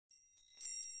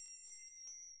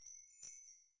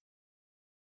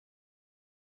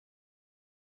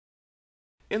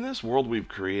In this world we've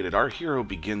created, our hero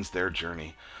begins their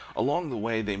journey. Along the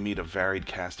way, they meet a varied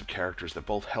cast of characters that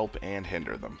both help and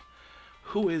hinder them.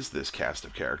 Who is this cast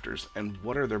of characters, and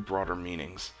what are their broader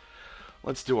meanings?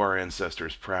 Let's do our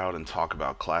ancestors proud and talk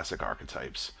about classic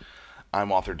archetypes.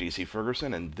 I'm author DC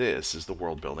Ferguson, and this is the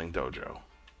Worldbuilding Dojo.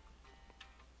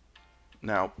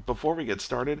 Now, before we get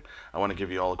started, I want to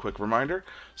give you all a quick reminder.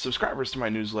 Subscribers to my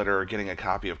newsletter are getting a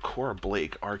copy of Cora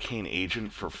Blake, Arcane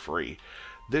Agent, for free.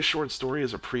 This short story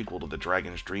is a prequel to the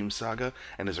Dragon's Dream saga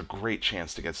and is a great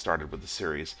chance to get started with the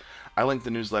series. I linked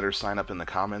the newsletter sign up in the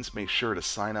comments. Make sure to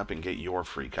sign up and get your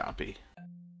free copy.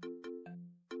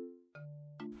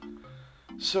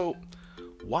 So,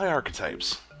 why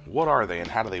archetypes? What are they and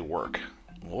how do they work?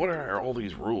 What are all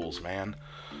these rules, man?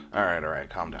 Alright,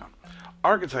 calm down.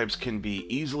 Archetypes can be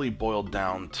easily boiled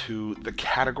down to the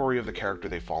category of the character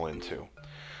they fall into.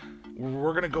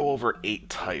 We're going to go over 8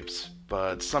 types,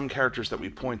 but some characters that we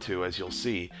point to, as you'll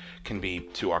see, can be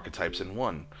 2 archetypes in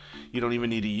one. You don't even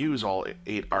need to use all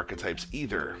 8 archetypes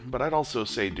either, but I'd also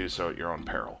say do so at your own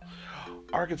peril.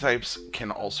 Archetypes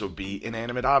can also be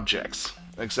inanimate objects,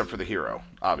 except for the hero,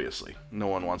 obviously. No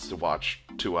one wants to watch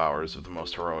 2 hours of the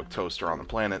most heroic toaster on the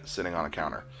planet sitting on a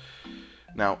counter.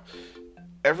 Now,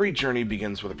 every journey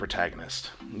begins with a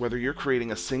protagonist. Whether you're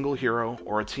creating a single hero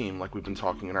or a team like we've been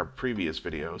talking in our previous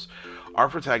videos, our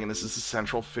protagonist is the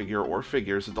central figure or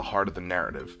figures at the heart of the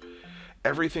narrative.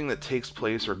 Everything that takes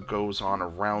place or goes on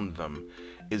around them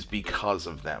is because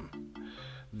of them.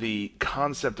 The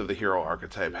concept of the hero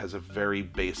archetype has a very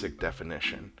basic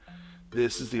definition.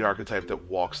 This is the archetype that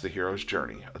walks the hero's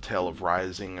journey, a tale of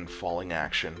rising and falling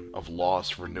action, of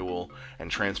loss, renewal, and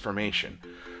transformation.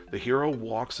 The hero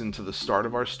walks into the start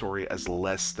of our story as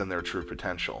less than their true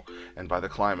potential, and by the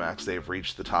climax they have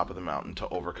reached the top of the mountain to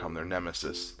overcome their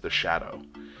nemesis, the shadow.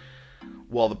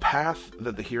 While the path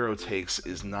that the hero takes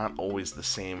is not always the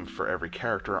same for every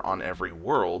character on every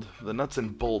world, the nuts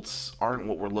and bolts aren't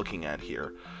what we're looking at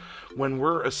here. When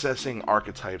we're assessing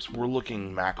archetypes, we're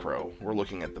looking macro. We're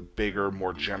looking at the bigger,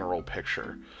 more general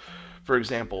picture. For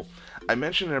example, I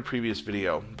mentioned in a previous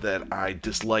video that I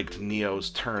disliked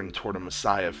Neo's turn toward a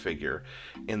messiah figure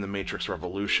in the Matrix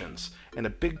Revolutions, and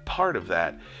a big part of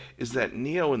that is that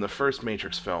Neo in the first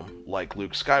Matrix film, like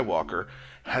Luke Skywalker,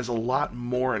 has a lot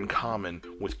more in common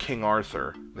with King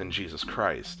Arthur than Jesus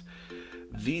Christ.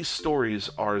 These stories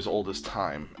are as old as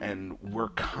time, and we're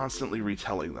constantly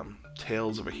retelling them,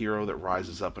 tales of a hero that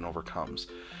rises up and overcomes.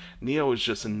 Neo is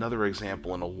just another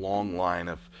example in a long line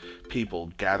of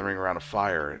people gathering around a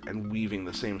fire and weaving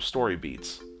the same story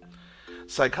beats.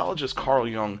 Psychologist Carl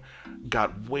Jung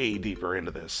got way deeper into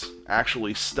this,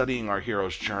 actually studying our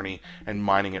hero's journey and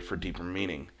mining it for deeper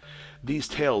meaning. These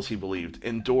tales, he believed,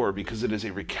 endure because it is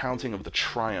a recounting of the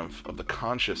triumph of the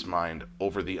conscious mind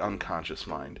over the unconscious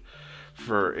mind.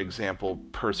 For example,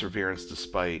 perseverance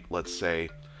despite, let's say,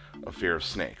 a fear of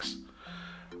snakes.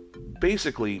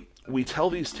 Basically, we tell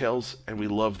these tales and we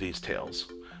love these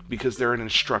tales because they're an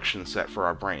instruction set for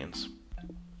our brains.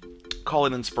 Call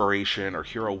it inspiration or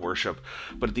hero worship,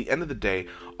 but at the end of the day,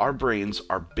 our brains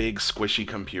are big squishy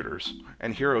computers,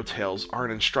 and hero tales are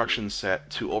an instruction set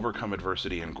to overcome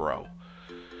adversity and grow.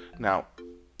 Now,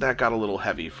 that got a little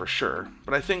heavy for sure,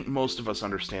 but I think most of us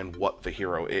understand what the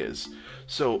hero is.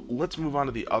 So let's move on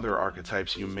to the other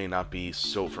archetypes you may not be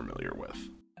so familiar with.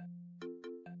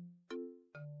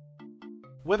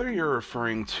 Whether you're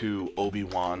referring to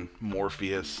Obi-Wan,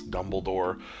 Morpheus,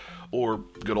 Dumbledore, or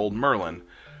good old Merlin,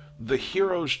 the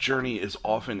hero's journey is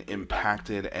often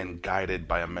impacted and guided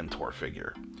by a mentor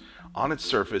figure. On its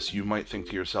surface, you might think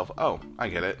to yourself, oh, I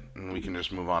get it, and we can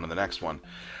just move on to the next one.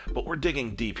 But we're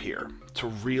digging deep here to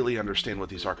really understand what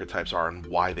these archetypes are and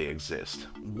why they exist.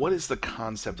 What is the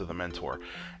concept of the mentor,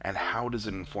 and how does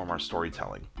it inform our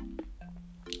storytelling?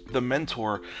 The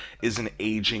mentor is an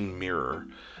aging mirror.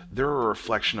 They're a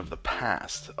reflection of the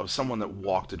past, of someone that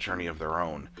walked a journey of their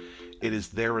own. It is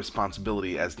their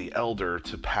responsibility as the elder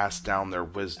to pass down their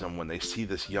wisdom when they see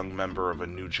this young member of a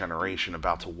new generation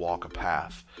about to walk a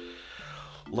path.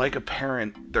 Like a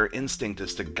parent, their instinct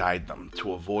is to guide them,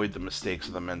 to avoid the mistakes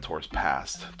of the mentor's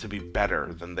past, to be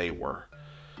better than they were.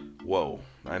 Whoa,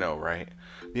 I know, right?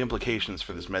 The implications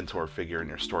for this mentor figure in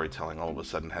your storytelling all of a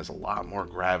sudden has a lot more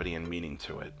gravity and meaning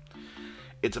to it.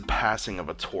 It's a passing of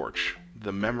a torch,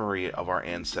 the memory of our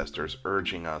ancestors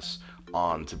urging us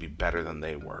on to be better than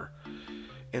they were.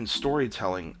 In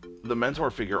storytelling, the mentor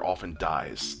figure often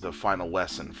dies, the final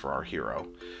lesson for our hero.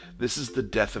 This is the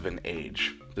death of an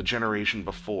age, the generation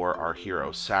before our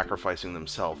hero sacrificing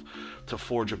themselves to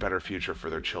forge a better future for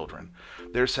their children.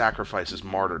 Their sacrifice is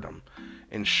martyrdom,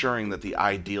 ensuring that the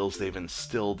ideals they've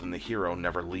instilled in the hero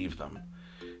never leave them.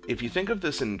 If you think of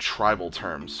this in tribal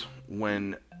terms,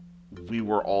 when we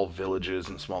were all villages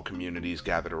and small communities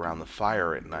gathered around the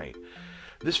fire at night,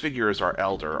 this figure is our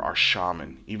elder, our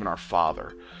shaman, even our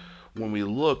father. When we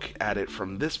look at it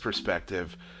from this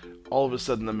perspective, all of a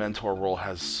sudden the mentor role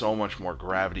has so much more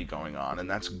gravity going on, and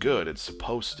that's good, it's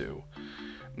supposed to.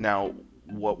 Now,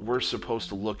 what we're supposed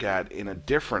to look at in a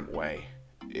different way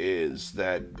is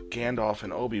that Gandalf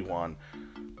and Obi-Wan,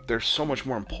 they're so much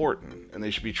more important, and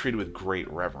they should be treated with great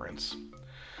reverence.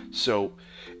 So,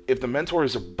 if the mentor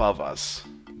is above us,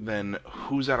 then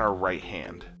who's at our right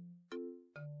hand?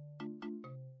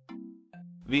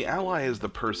 The ally is the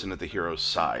person at the hero's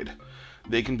side.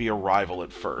 They can be a rival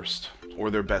at first,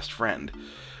 or their best friend,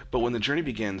 but when the journey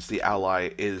begins, the ally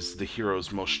is the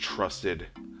hero's most trusted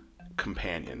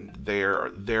companion. They're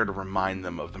there to remind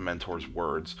them of the mentor's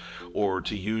words, or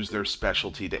to use their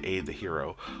specialty to aid the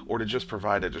hero, or to just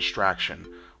provide a distraction,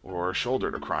 or a shoulder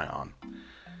to cry on.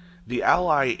 The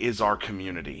ally is our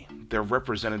community. They're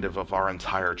representative of our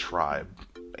entire tribe,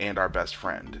 and our best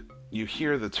friend. You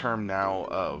hear the term now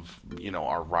of,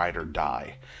 our ride or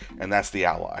die, and that's the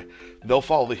ally. They'll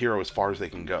follow the hero as far as they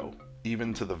can go,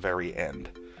 even to the very end.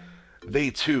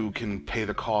 They too can pay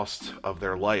the cost of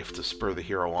their life to spur the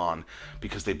hero on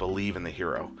because they believe in the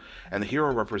hero, and the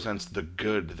hero represents the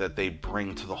good that they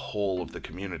bring to the whole of the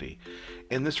community.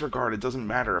 In this regard, it doesn't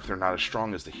matter if they're not as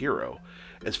strong as the hero.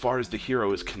 As far as the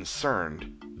hero is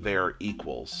concerned, they're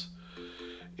equals.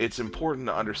 It's important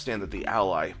to understand that the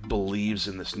ally believes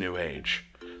in this new age.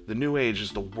 The new age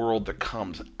is the world that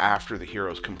comes after the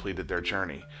heroes completed their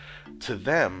journey. To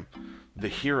them, the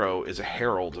hero is a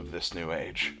herald of this new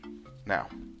age. Now,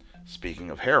 speaking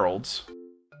of heralds,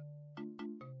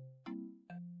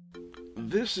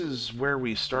 this is where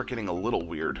we start getting a little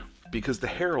weird, because the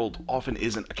herald often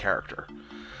isn't a character.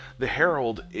 The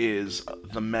herald is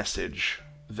the message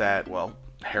that,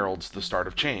 heralds the start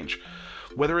of change.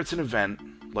 Whether it's an event,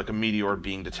 like a meteor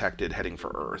being detected heading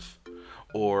for Earth,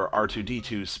 or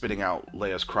R2-D2 spitting out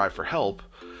Leia's cry for help,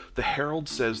 the herald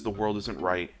says the world isn't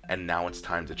right, and now it's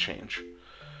time to change.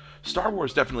 Star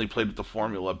Wars definitely played with the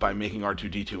formula by making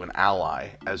R2-D2 an ally,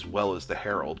 as well as the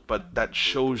herald, but that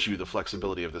shows you the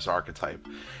flexibility of this archetype,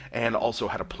 and also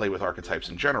how to play with archetypes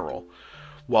in general.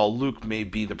 While Luke may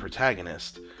be the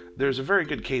protagonist, there's a very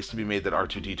good case to be made that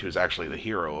R2-D2 is actually the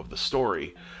hero of the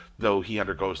story, though he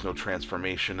undergoes no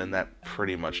transformation, and that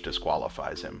pretty much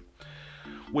disqualifies him.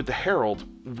 With the herald,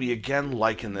 we again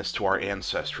liken this to our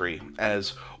ancestry,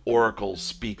 as oracles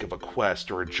speak of a quest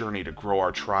or a journey to grow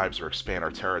our tribes or expand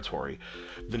our territory.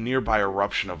 The nearby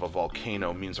eruption of a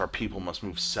volcano means our people must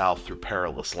move south through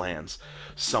perilous lands.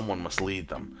 Someone must lead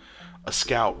them. A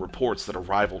scout reports that a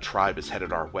rival tribe is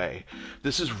headed our way.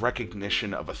 This is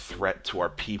recognition of a threat to our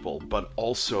people, but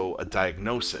also a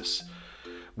diagnosis.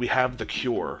 We have the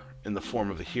cure in the form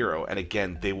of the hero, and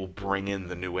again, they will bring in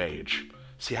the new age.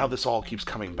 See how this all keeps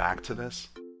coming back to this?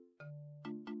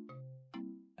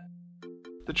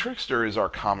 The trickster is our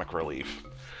comic relief.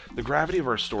 The gravity of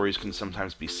our stories can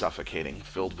sometimes be suffocating,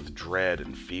 filled with dread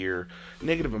and fear,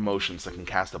 negative emotions that can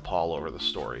cast a pall over the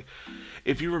story.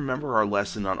 If you remember our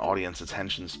lesson on audience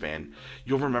attention span,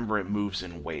 you'll remember it moves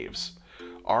in waves.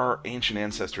 Our ancient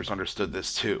ancestors understood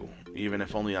this too, even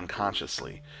if only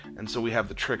unconsciously, and so we have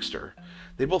the trickster.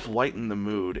 They both lighten the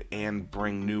mood and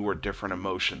bring new or different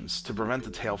emotions to prevent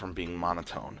the tale from being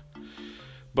monotone.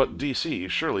 But DC,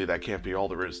 surely that can't be all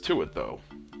there is to it, though.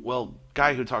 Well,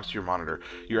 guy who talks to your monitor,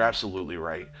 you're absolutely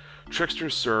right.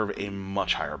 Tricksters serve a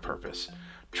much higher purpose.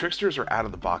 Tricksters are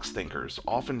out-of-the-box thinkers,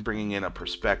 often bringing in a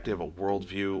perspective, a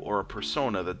worldview, or a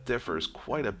persona that differs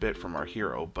quite a bit from our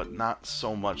hero, but not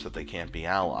so much that they can't be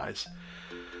allies.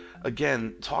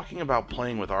 Again, talking about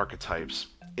playing with archetypes,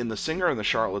 in The Singer and the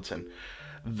Charlatan,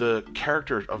 the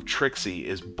character of Trixie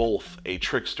is both a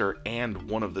trickster and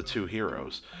one of the two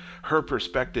heroes. Her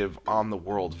perspective on the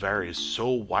world varies so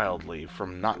wildly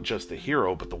from not just the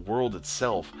hero, but the world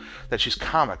itself, that she's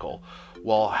comical,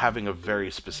 while having a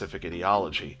very specific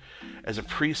ideology. As a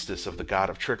priestess of the god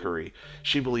of trickery,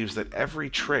 she believes that every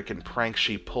trick and prank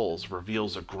she pulls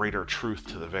reveals a greater truth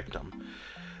to the victim.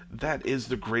 That is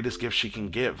the greatest gift she can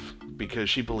give,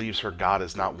 because she believes her god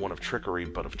is not one of trickery,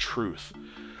 but of truth.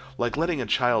 Like letting a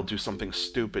child do something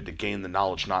stupid to gain the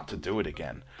knowledge not to do it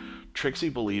again, Trixie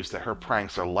believes that her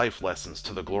pranks are life lessons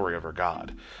to the glory of her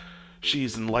god.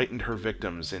 She's enlightened her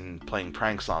victims in playing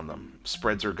pranks on them,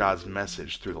 spreads her god's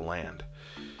message through the land.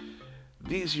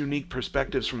 These unique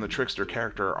perspectives from the trickster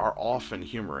character are often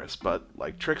humorous, but,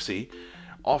 like Trixie,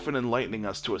 often enlightening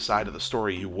us to a side of the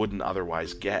story you wouldn't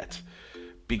otherwise get.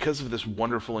 Because of this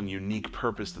wonderful and unique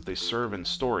purpose that they serve in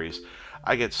stories,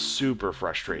 I get super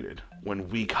frustrated when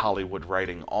weak Hollywood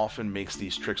writing often makes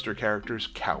these trickster characters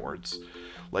cowards,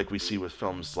 like we see with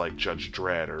films like Judge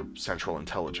Dredd or Central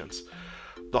Intelligence.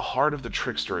 The heart of the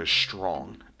trickster is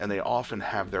strong, and they often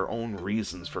have their own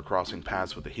reasons for crossing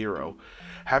paths with the hero.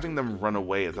 Having them run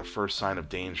away at the first sign of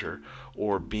danger,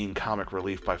 or being comic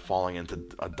relief by falling into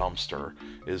a dumpster,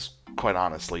 is, quite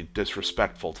honestly,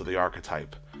 disrespectful to the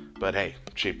archetype. But hey,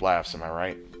 cheap laughs, am I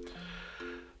right?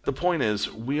 The point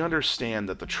is, we understand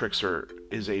that the trickster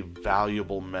is a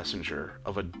valuable messenger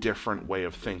of a different way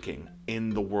of thinking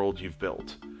in the world you've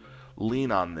built.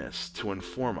 Lean on this to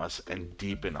inform us and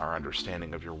deepen our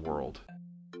understanding of your world.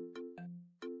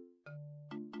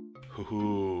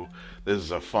 Hoo-hoo, this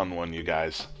is a fun one, you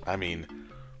guys. I mean,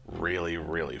 really,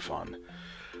 really fun.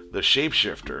 The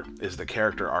shapeshifter is the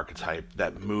character archetype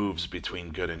that moves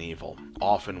between good and evil,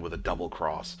 often with a double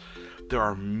cross. There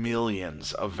are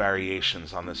millions of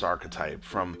variations on this archetype,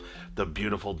 from the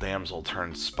beautiful damsel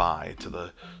turned spy to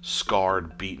the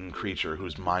scarred, beaten creature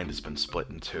whose mind has been split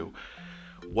in two.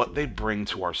 What they bring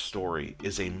to our story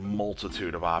is a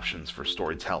multitude of options for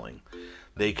storytelling.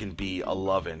 They can be a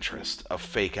love interest, a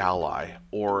fake ally,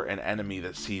 or an enemy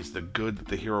that sees the good that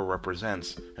the hero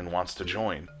represents and wants to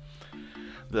join.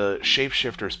 The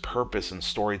shapeshifter's purpose in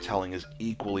storytelling is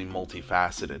equally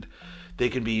multifaceted. They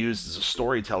can be used as a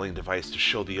storytelling device to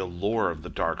show the allure of the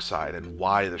dark side and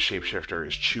why the shapeshifter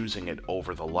is choosing it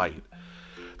over the light.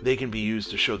 They can be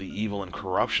used to show the evil and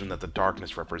corruption that the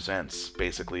darkness represents,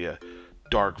 basically a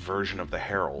dark version of the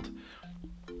Herald.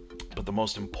 But the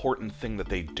most important thing that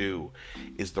they do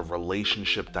is the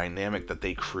relationship dynamic that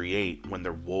they create when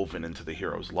they're woven into the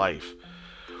hero's life.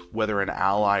 Whether an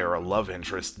ally or a love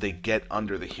interest, they get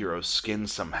under the hero's skin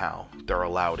somehow. They're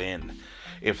allowed in.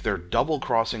 If they're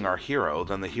double-crossing our hero,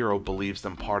 then the hero believes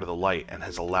them part of the light and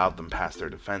has allowed them past their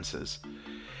defenses.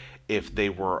 If they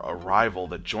were a rival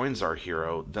that joins our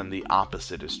hero, then the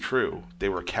opposite is true. They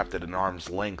were kept at an arm's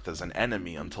length as an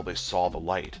enemy until they saw the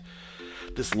light.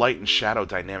 This light and shadow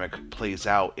dynamic plays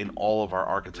out in all of our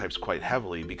archetypes quite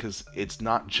heavily, because it's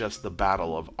not just the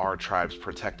battle of our tribes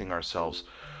protecting ourselves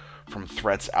from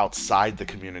threats outside the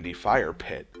community fire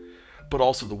pit, but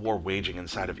also the war waging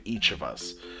inside of each of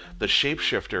us. The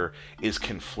shapeshifter is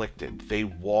conflicted. They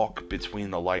walk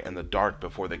between the light and the dark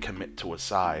before they commit to a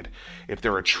side. If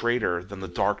they're a traitor, then the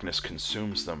darkness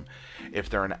consumes them. If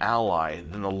they're an ally,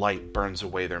 then the light burns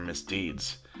away their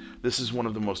misdeeds. This is one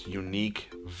of the most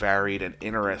unique, varied, and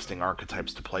interesting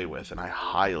archetypes to play with, and I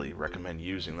highly recommend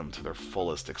using them to their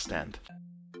fullest extent.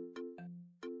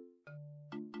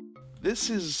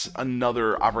 This is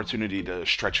another opportunity to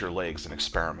stretch your legs and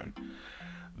experiment.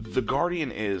 The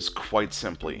Guardian is, quite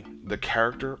simply, the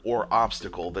character or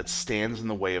obstacle that stands in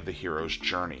the way of the hero's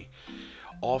journey.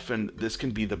 Often, this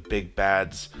can be the big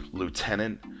bad's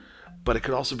lieutenant, but it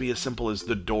could also be as simple as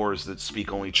the doors that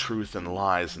speak only truth and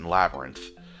lies in Labyrinth.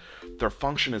 Their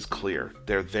function is clear.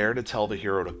 They're there to tell the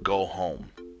hero to go home,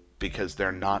 because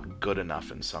they're not good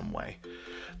enough in some way.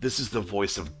 This is the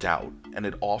voice of doubt, and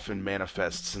it often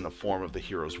manifests in the form of the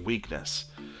hero's weakness.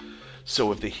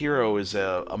 So if the hero is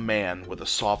a man with a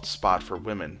soft spot for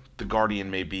women, the Guardian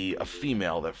may be a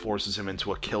female that forces him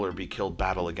into a kill-or-be-killed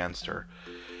battle against her.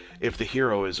 If the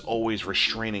hero is always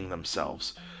restraining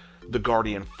themselves, the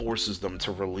Guardian forces them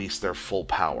to release their full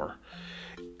power.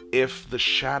 If the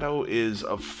shadow is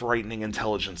of frightening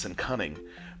intelligence and cunning,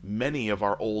 many of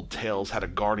our old tales had a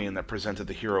Guardian that presented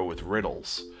the hero with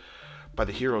riddles. By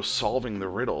the hero solving the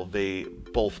riddle, they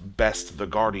both best the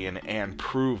Guardian and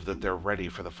prove that they're ready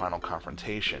for the final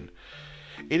confrontation.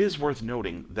 It is worth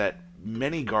noting that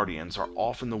many Guardians are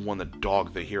often the one that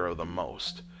dog the hero the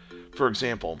most. For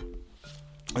example,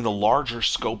 in the larger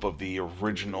scope of the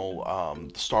original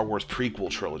Star Wars prequel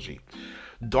trilogy,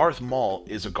 Darth Maul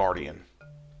is a Guardian.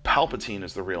 Palpatine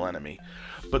is the real enemy,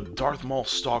 but Darth Maul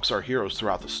stalks our heroes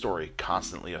throughout the story,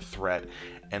 constantly a threat,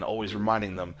 and always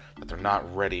reminding them that they're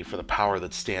not ready for the power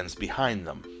that stands behind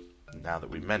them. Now that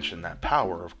we mention that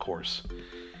power, of course,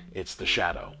 it's the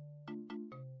Shadow.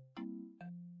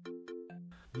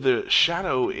 The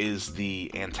Shadow is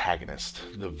the antagonist,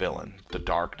 the villain, the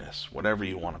darkness, whatever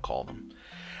you want to call them.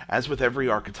 As with every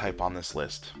archetype on this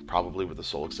list, probably with the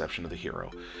sole exception of the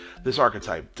hero, this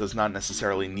archetype does not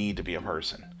necessarily need to be a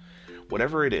person.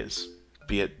 Whatever it is,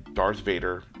 be it Darth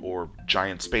Vader or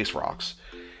giant space rocks,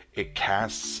 it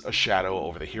casts a shadow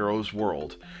over the hero's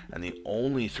world, and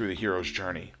only through the hero's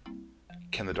journey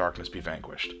can the darkness be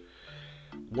vanquished.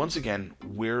 Once again,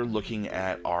 we're looking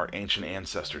at our ancient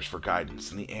ancestors for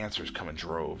guidance, and the answers come in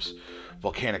droves.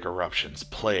 Volcanic eruptions,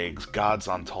 plagues, gods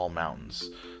on tall mountains.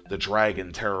 the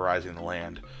dragon terrorizing the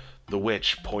land, the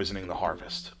witch poisoning the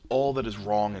harvest. All that is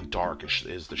wrong and dark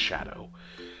is the shadow.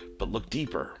 But look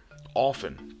deeper.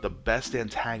 Often, the best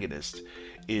antagonist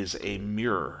is a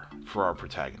mirror for our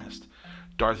protagonist.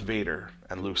 Darth Vader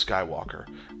and Luke Skywalker,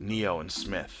 Neo and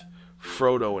Smith,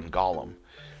 Frodo and Gollum.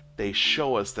 They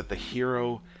show us that the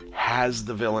hero has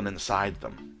the villain inside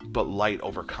them, but light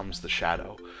overcomes the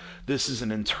shadow. This is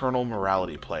an internal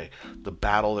morality play, the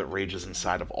battle that rages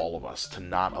inside of all of us to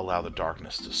not allow the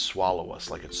darkness to swallow us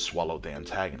like it swallowed the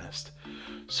antagonist.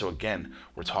 So again,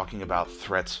 we're talking about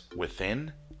threats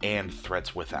within and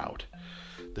threats without.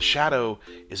 The shadow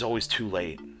is always too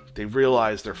late. They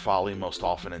realize their folly most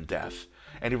often in death.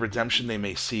 Any redemption they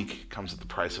may seek comes at the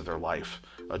price of their life,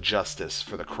 a justice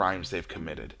for the crimes they've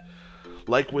committed.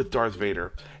 Like with Darth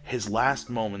Vader, his last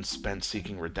moments spent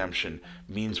seeking redemption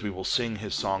means we will sing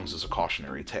his songs as a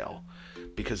cautionary tale.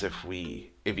 Because if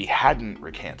he hadn't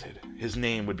recanted, his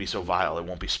name would be so vile it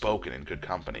won't be spoken in good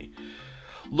company.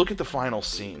 Look at the final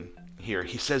scene here.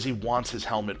 He says he wants his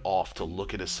helmet off to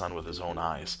look at his son with his own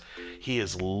eyes. He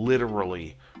is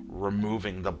literally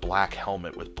removing the black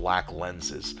helmet with black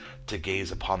lenses to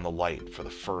gaze upon the light for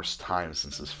the first time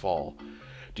since his fall.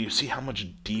 Do you see how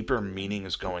much deeper meaning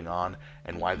is going on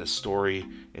and why the story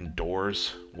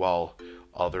endures while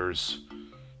others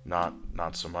not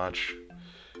so much?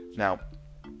 Now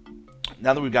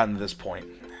that we've gotten to this point,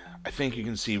 I think you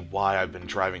can see why I've been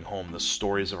driving home the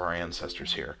stories of our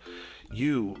ancestors here.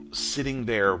 You, sitting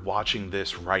there watching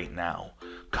this right now,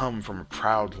 come from a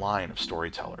proud line of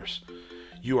storytellers.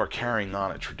 You are carrying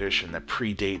on a tradition that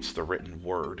predates the written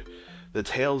word. The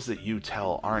tales that you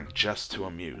tell aren't just to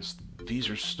amuse. These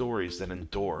are stories that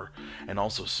endure and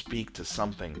also speak to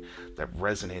something that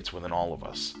resonates within all of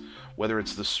us. Whether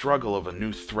it's the struggle of a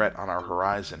new threat on our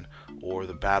horizon or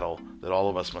the battle that all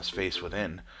of us must face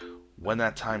within, when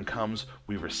that time comes,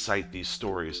 we recite these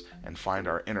stories and find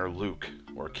our inner Luke,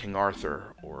 or King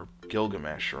Arthur, or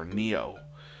Gilgamesh, or Neo.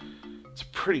 It's a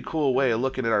pretty cool way of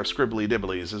looking at our scribbly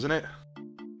dibblies, isn't it?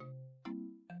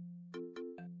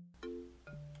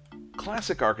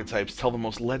 Classic archetypes tell the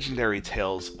most legendary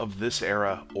tales of this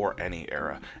era or any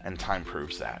era, and time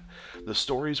proves that. The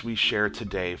stories we share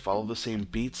today follow the same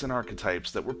beats and archetypes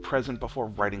that were present before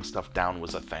writing stuff down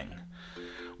was a thing.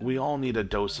 We all need a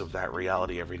dose of that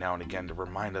reality every now and again to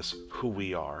remind us who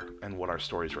we are and what our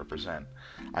stories represent.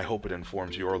 I hope it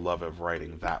informs your love of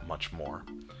writing that much more.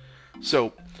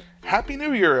 So, Happy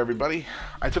New Year, everybody!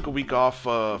 I took a week off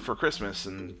for Christmas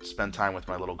and spent time with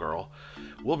my little girl.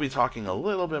 We'll be talking a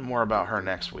little bit more about her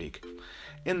next week.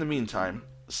 In the meantime,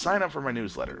 sign up for my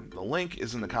newsletter. The link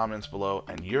is in the comments below,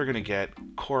 and you're going to get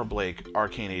Cora Blake,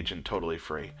 Arcane Agent, totally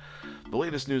free. The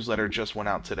latest newsletter just went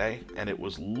out today, and it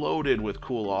was loaded with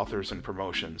cool authors and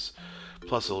promotions,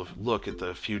 plus a look at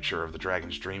the future of the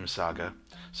Dragon's Dream saga.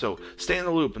 So stay in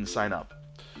the loop and sign up.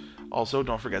 Also,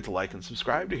 don't forget to like and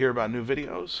subscribe to hear about new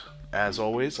videos. As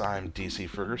always, I'm DC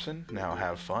Ferguson. Now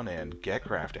have fun and get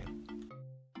crafting.